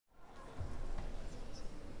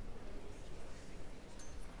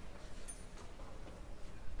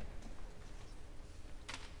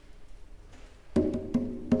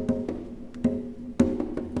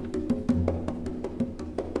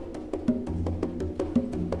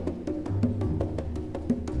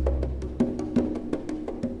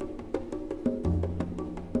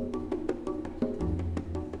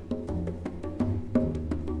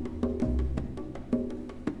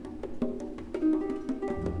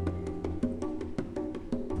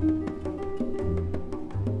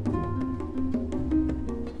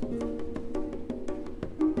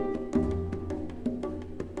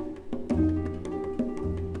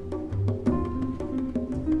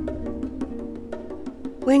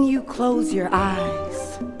When you close your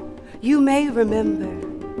eyes, you may remember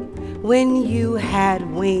when you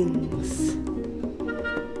had wings.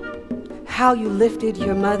 How you lifted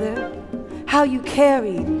your mother, how you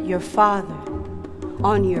carried your father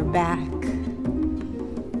on your back.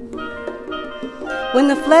 When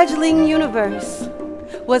the fledgling universe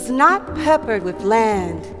was not peppered with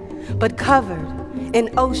land, but covered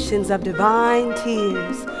in oceans of divine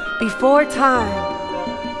tears, before time,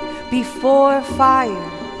 before fire,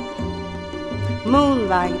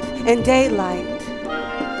 moonlight and daylight.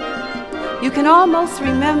 You can almost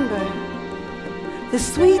remember the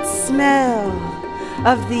sweet smell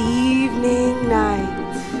of the evening night.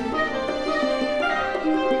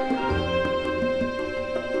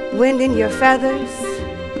 Wind in your feathers,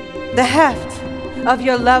 the heft of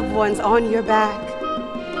your loved ones on your back.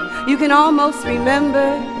 You can almost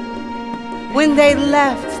remember when they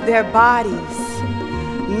left their bodies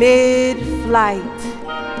mid-flight.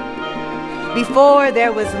 Before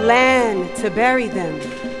there was land to bury them,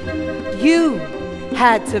 you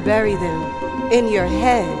had to bury them in your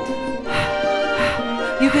head.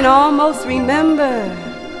 You can almost remember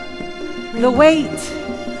the weight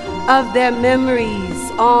of their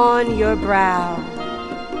memories on your brow,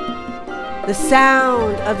 the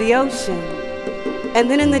sound of the ocean, and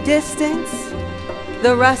then in the distance,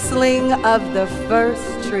 the rustling of the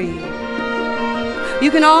first tree. You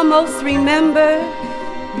can almost remember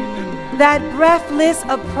that breathless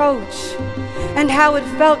approach and how it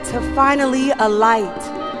felt to finally alight.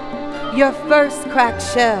 Your first cracked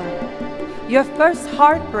shell, your first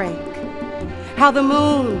heartbreak, how the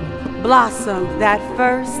moon blossomed that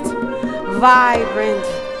first vibrant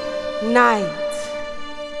night.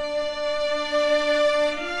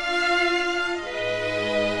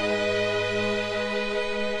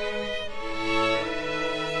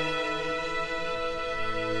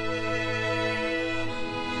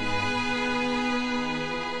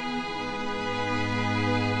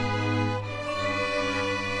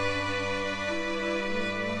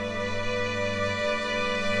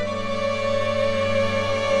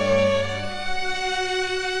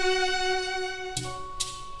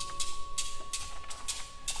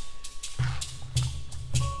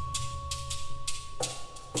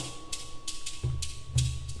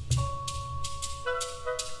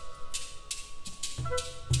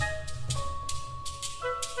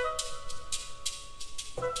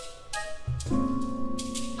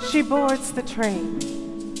 She boards the train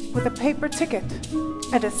with a paper ticket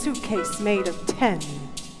and a suitcase made of 10.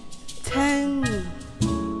 10.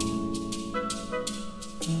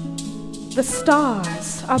 The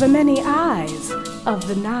stars are the many eyes of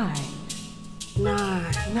the 9.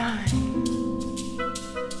 9. 9.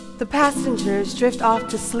 The passengers drift off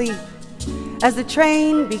to sleep as the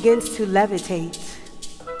train begins to levitate.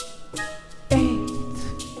 8.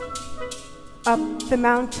 Up the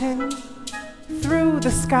mountain, through the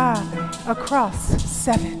sky, across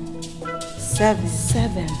 7. 7.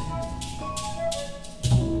 7.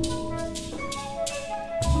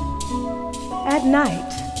 At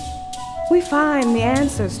night, we find the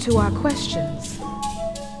answers to our questions,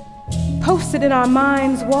 posted in our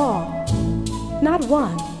mind's wall. Not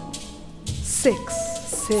 1, 6.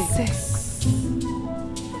 6.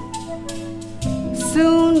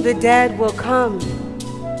 Soon the dead will come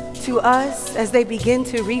to us as they begin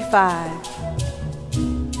to revive.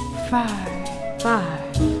 5.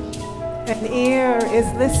 5. An ear is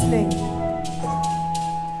listening.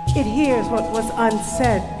 It hears what was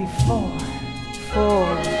unsaid before.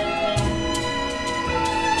 4.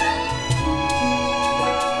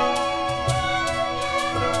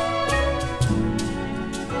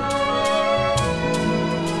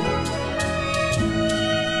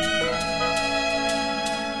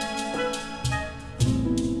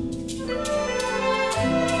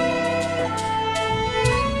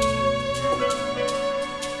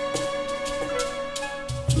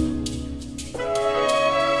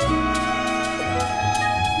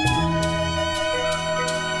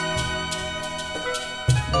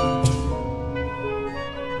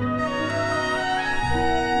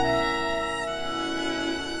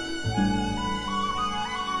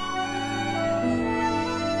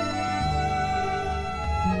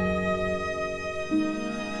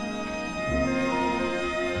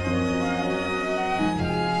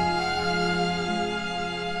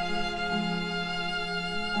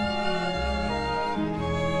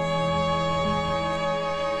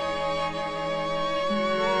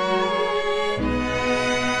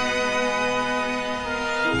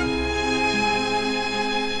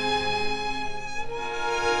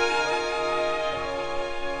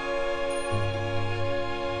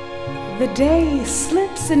 The day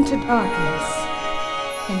slips into darkness,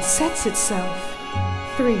 and sets itself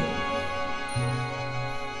free.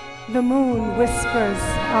 The moon whispers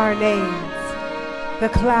our names, the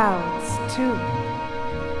clouds too.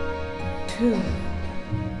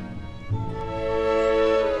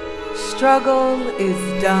 Struggle is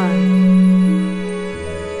done.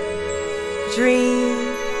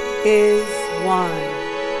 Dream is won.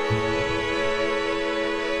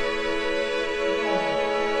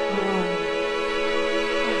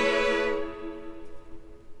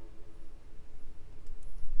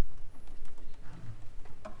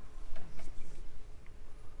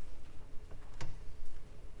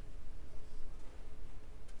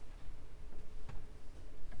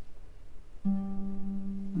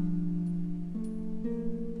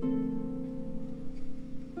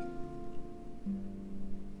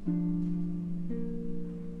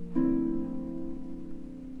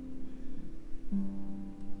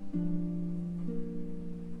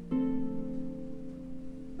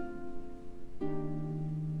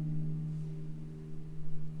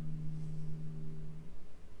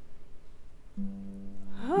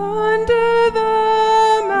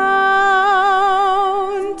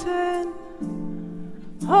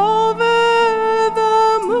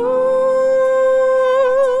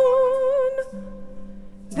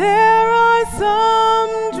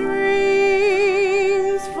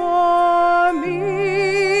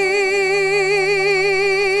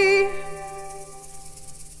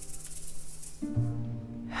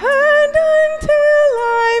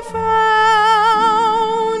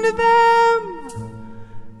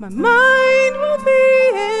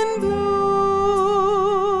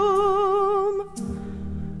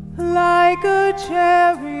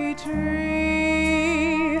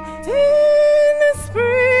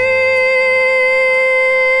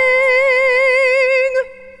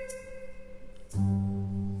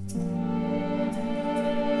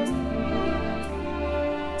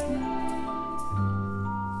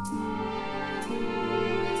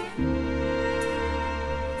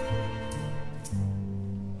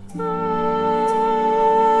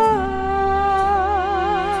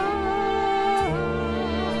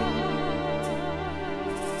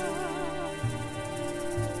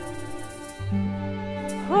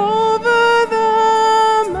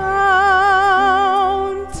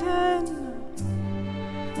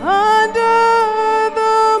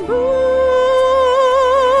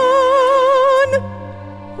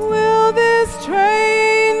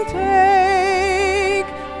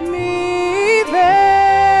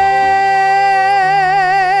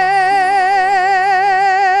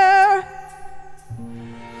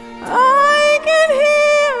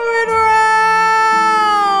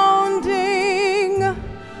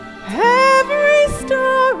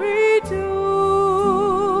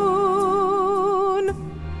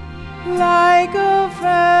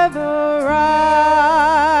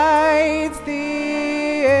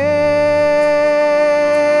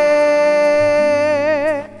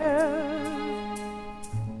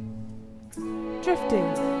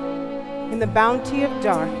 Bounty of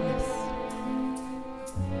darkness.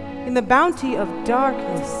 In the bounty of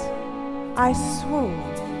darkness, I swoon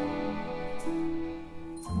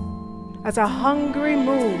as a hungry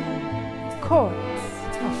moon courts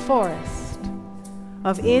a forest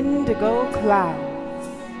of indigo clouds.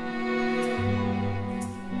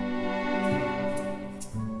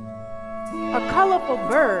 A colorful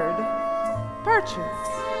bird perches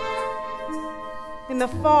in the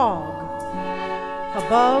fog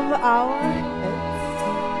above our heads.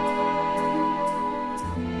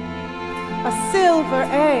 A silver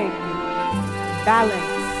egg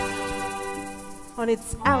balanced on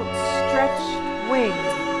its outstretched wing.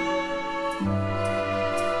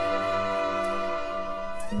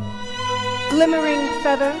 Glimmering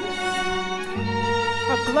feathers,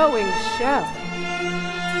 a glowing shell,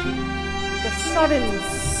 the sudden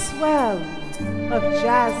swell of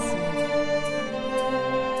jasmine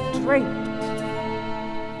draped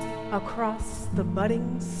across the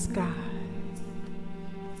budding sky.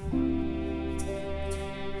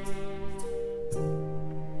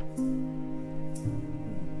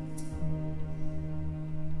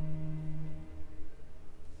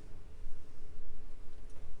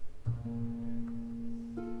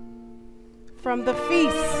 From the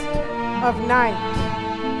feast of night,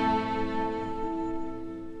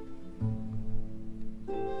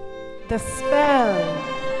 the spell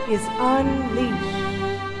is unleashed.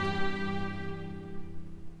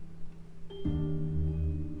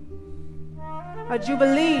 A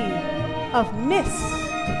jubilee of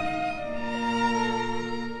mist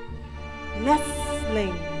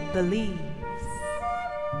nestling the leaves.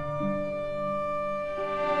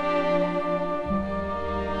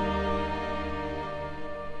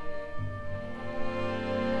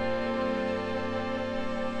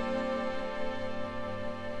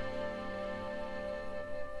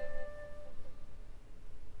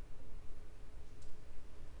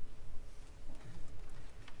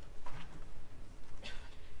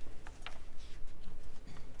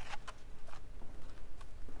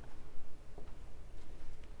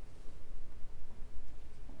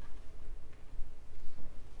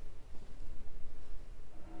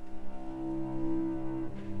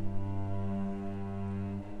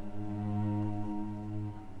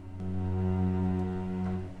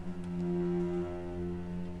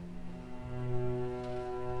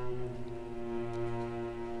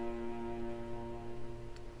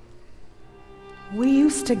 We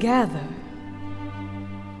used to gather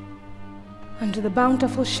under the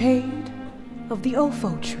bountiful shade of the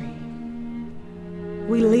Ofo tree.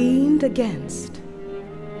 We leaned against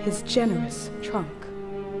his generous trunk.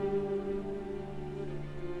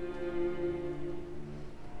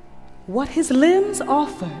 What his limbs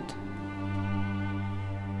offered,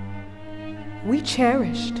 we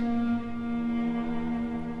cherished.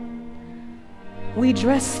 We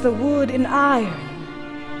dressed the wood in iron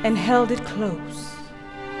and held it close.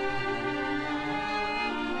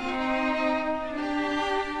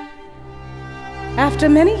 After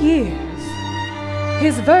many years,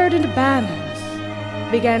 his verdant banners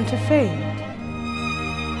began to fade.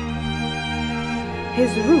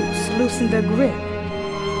 His roots loosened their grip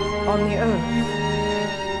on the earth.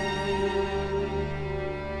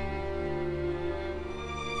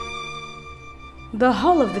 The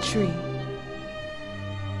hull of the tree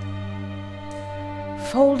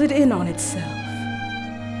folded in on itself,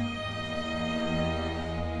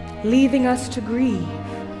 leaving us to grieve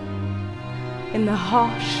in the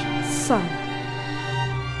harsh sun.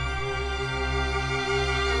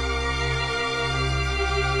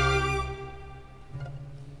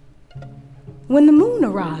 When the moon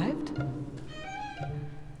arrived,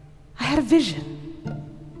 I had a vision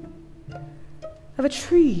of a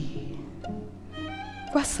tree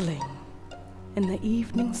rustling in the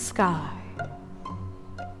evening sky.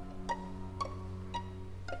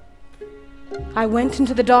 I went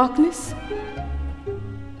into the darkness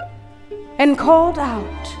and called out.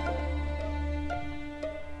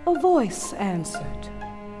 A voice answered,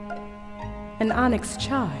 an onyx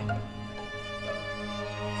chime.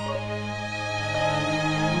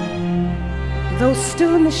 Though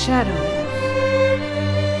still in the shadows,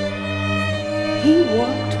 he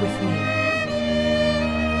walked with me.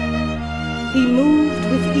 He moved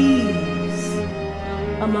with ease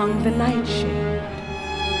among the nightshade.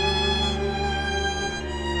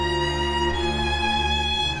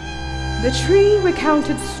 The tree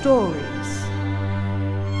recounted stories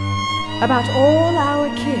about all our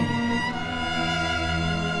kin,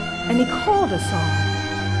 and he called us all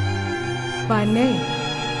by name.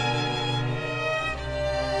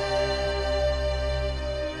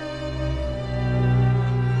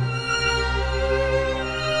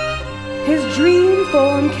 His dream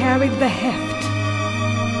form carried the heft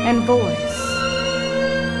and voice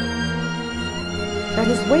that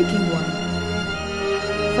his waking one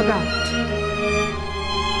forgot.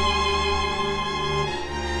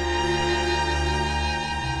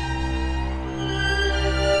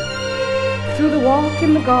 Through the walk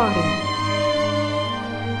in the garden,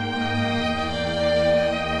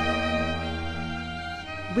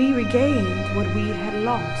 we regained what we had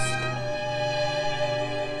lost.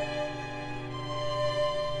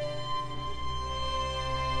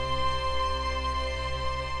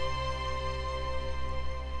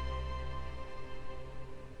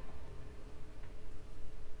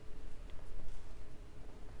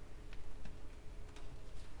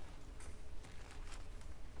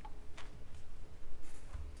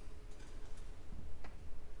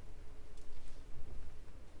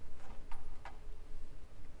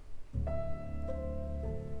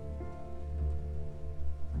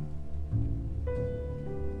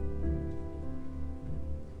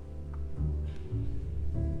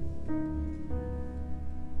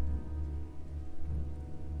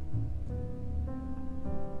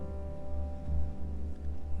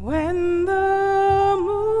 When the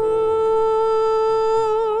moon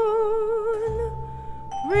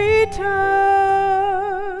returns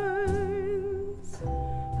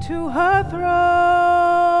to her throne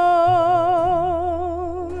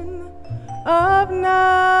of night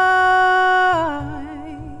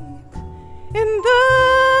in the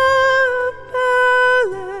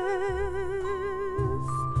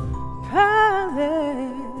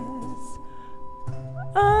palace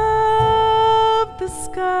of the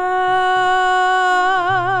sky,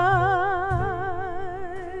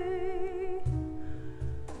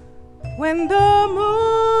 when the moon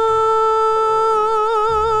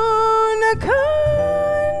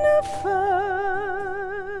confers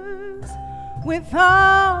with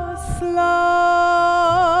our slumbering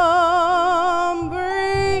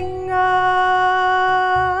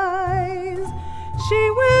eyes, she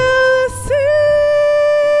will sing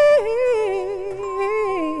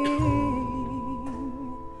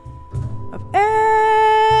of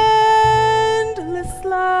endless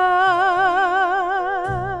life.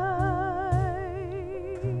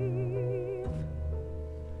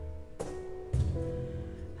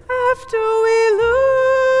 After we lose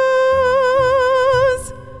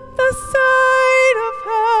the sight of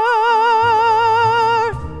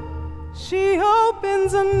her, she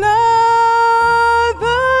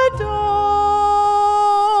another door.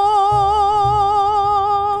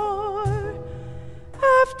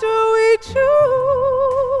 After we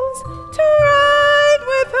choose to ride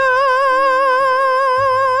with her,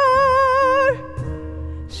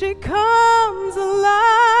 she comes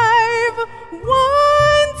alive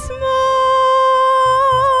once more.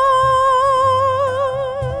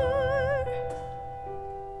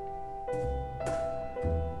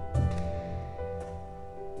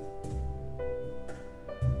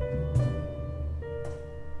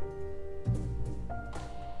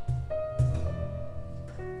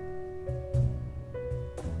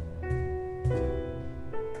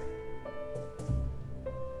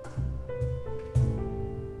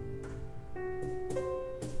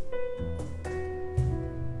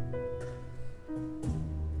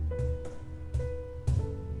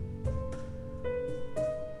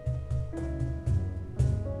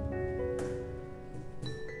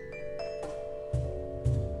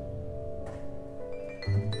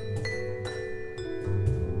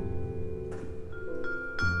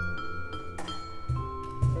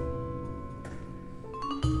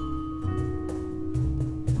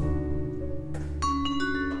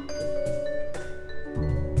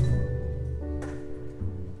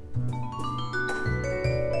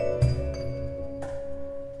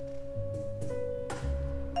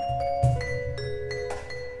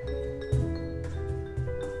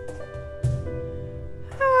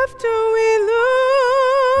 After we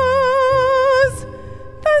lose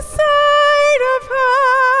the sight of her,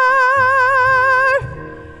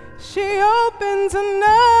 she opens another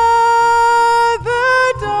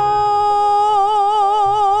door.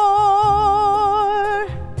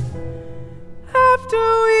 After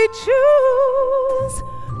we choose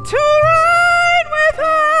to ride with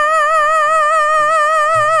her,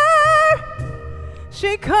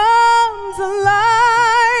 she comes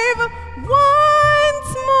alive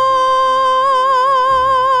once more.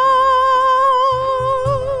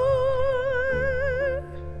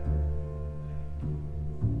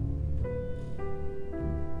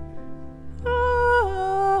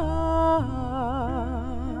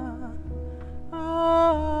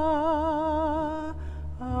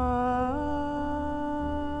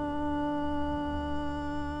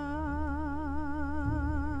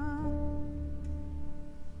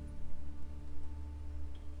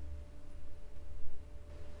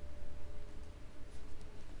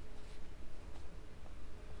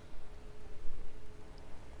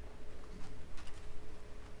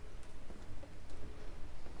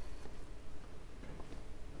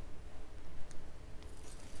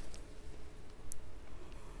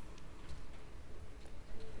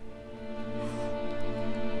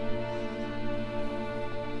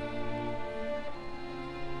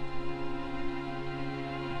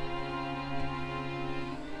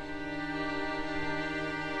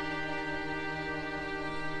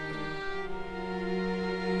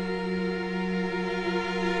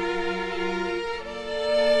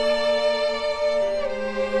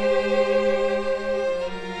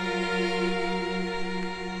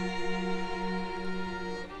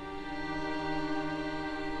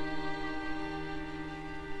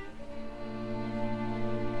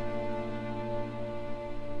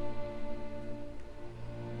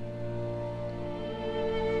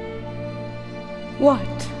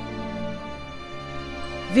 What?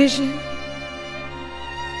 Vision?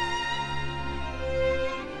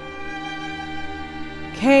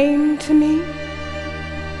 Came to me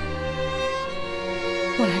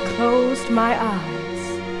when I closed my eyes.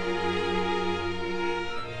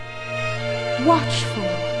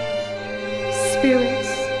 Watchful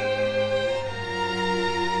spirits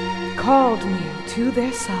called me to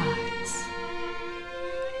their sides.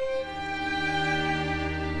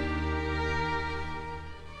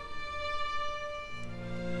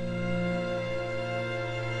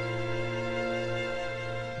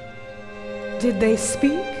 Did they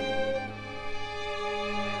speak?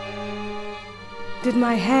 Did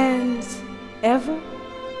my hands ever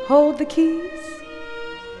hold the keys?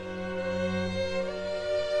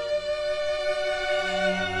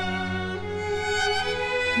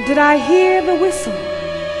 Did I hear the whistle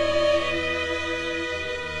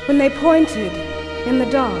when they pointed in the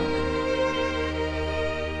dark?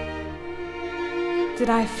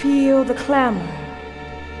 Did I feel the clamor?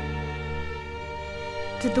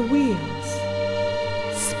 Did the wheels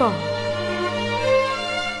spark?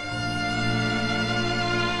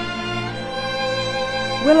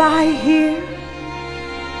 Will I hear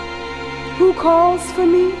who calls for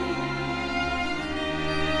me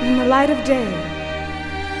in the light of day?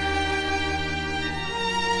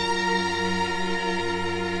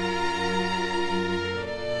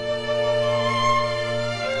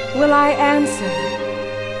 will I answer?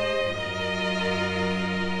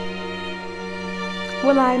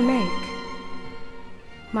 Will I make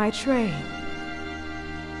my train?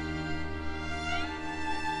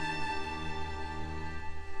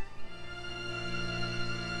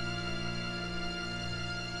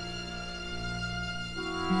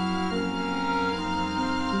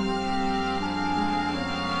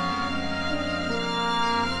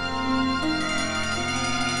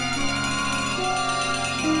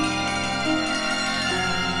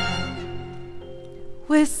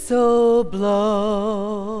 Whistle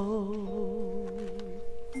blow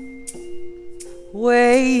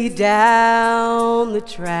way down the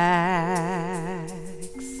tracks.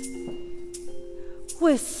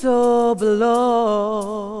 Whistle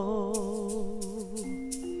blow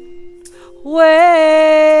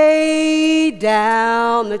way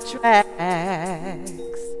down the tracks.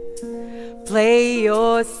 Play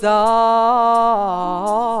your song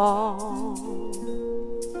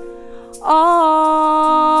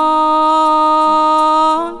on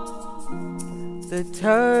the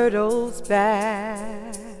turtle's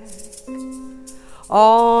back,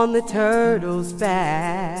 on the turtle's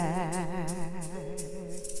back.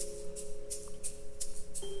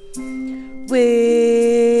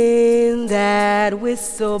 When that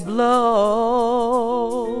whistle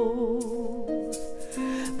blows,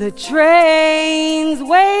 the train's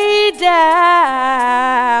way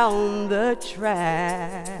down the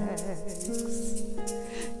tracks.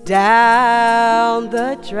 Down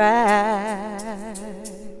the tracks.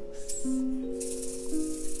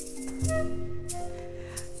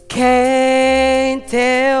 Can't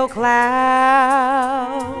tell clouds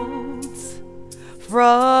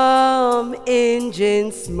from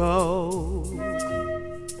engine smoke.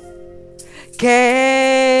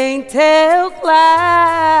 Can't tell clouds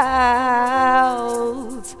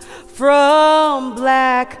from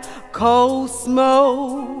black coal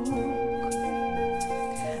smoke.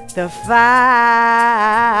 The fire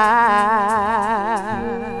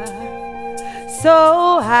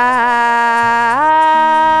so high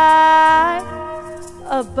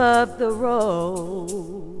above the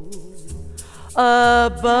road,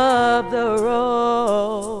 above the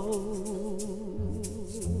road.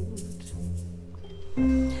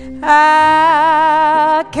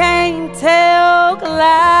 I can't tell clouds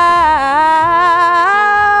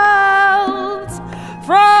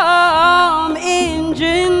from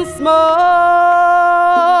engine smoke,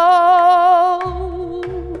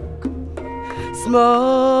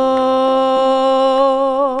 smoke.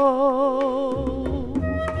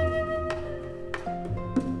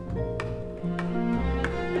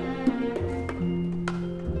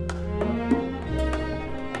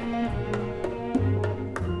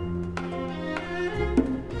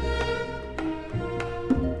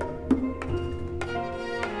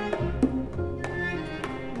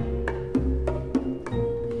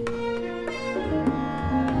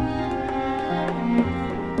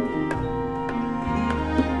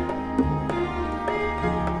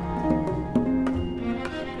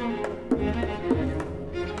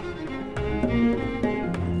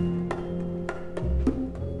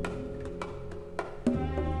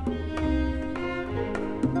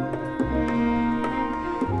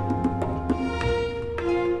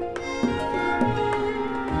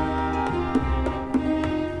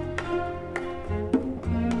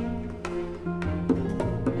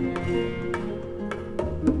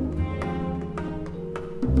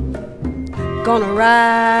 Gonna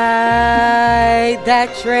ride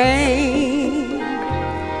that train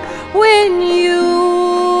when you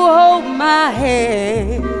hold my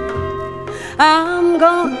hand. I'm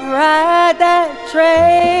gonna ride that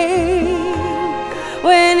train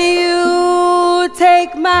when you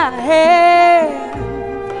take my hand.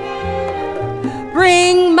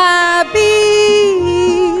 Bring my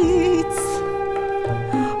beats,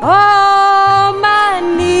 all my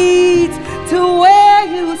needs to where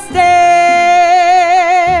you stand.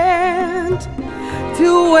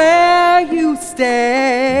 To where you stand.